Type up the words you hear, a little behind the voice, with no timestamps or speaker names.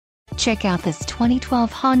Check out this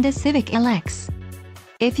 2012 Honda Civic LX.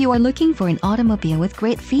 If you are looking for an automobile with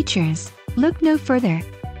great features, look no further.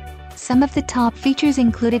 Some of the top features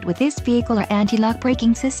included with this vehicle are anti-lock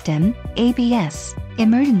braking system, ABS,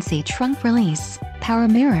 emergency trunk release, power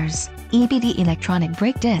mirrors, EBD Electronic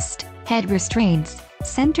Brake Dist, head restraints,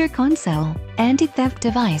 center console, anti-theft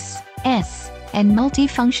device, and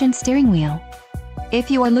multi-function steering wheel. If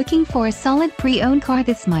you are looking for a solid pre-owned car,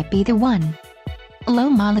 this might be the one.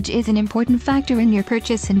 Low mileage is an important factor in your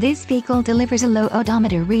purchase, and this vehicle delivers a low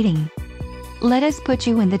odometer reading. Let us put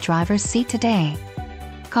you in the driver's seat today.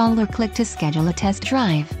 Call or click to schedule a test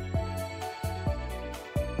drive.